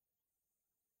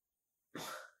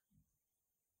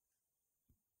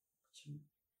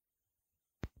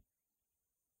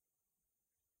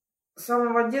с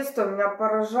самого детства меня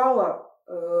поражала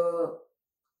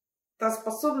та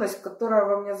способность, которая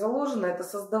во мне заложена, это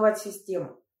создавать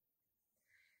систему.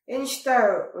 Я не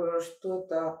считаю,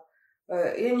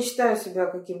 я не считаю себя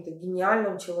каким-то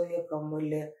гениальным человеком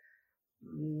или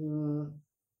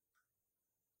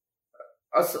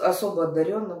особо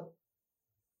одаренным.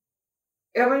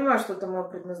 Я понимаю, что это мое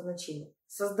предназначение.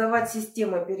 Создавать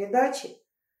системы передачи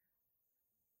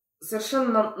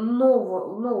совершенно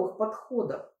новых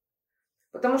подходов.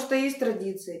 Потому что есть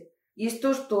традиции, есть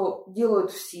то, что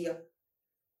делают все.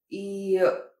 И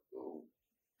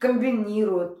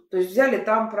комбинируют. То есть взяли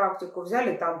там практику,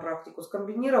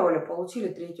 скомбинировали,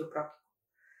 получили третью практику.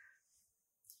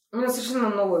 У меня совершенно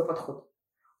новый подход.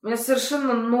 У меня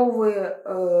совершенно новые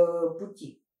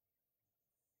пути.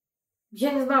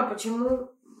 Я не знаю, почему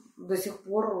до сих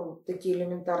пор такие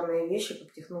элементарные вещи,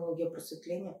 как технология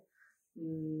просветления,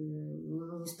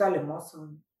 не стали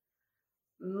массовыми.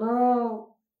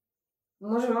 Но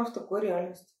мы живем в такой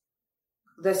реальности,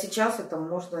 когда сейчас это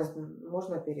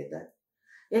можно передать.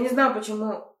 Я не знаю,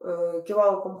 почему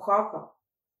кивала кумхака,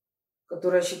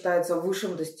 которая считается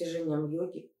высшим достижением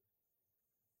йоги,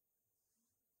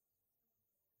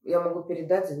 я могу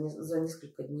передать за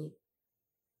несколько дней.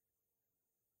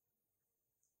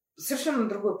 Совершенно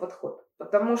другой подход,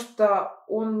 потому что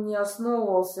он не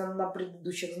основывался на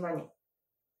предыдущих знаниях.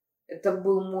 Это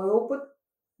был мой опыт,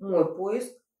 мой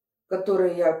поиск,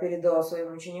 который я передала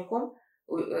своим ученикам,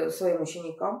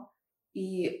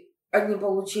 и они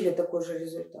получили такой же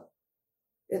результат.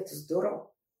 Это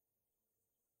здорово.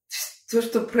 То,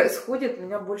 что происходит,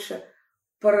 меня больше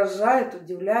поражает,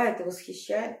 удивляет и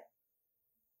восхищает.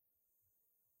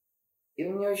 И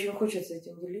мне очень хочется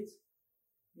этим делиться.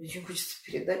 Мне очень хочется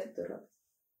передать эту радость.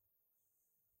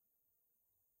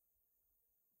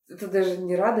 Это даже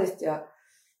не радость, а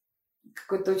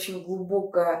какое-то очень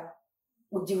глубокое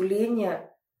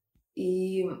удивление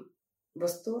и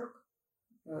восторг,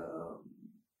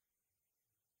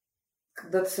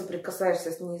 когда ты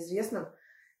соприкасаешься с неизвестным,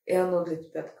 и оно для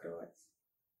тебя открывается.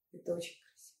 Это очень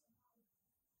красиво.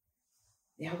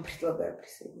 Я вам предлагаю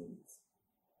присоединиться.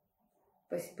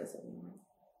 Спасибо за внимание.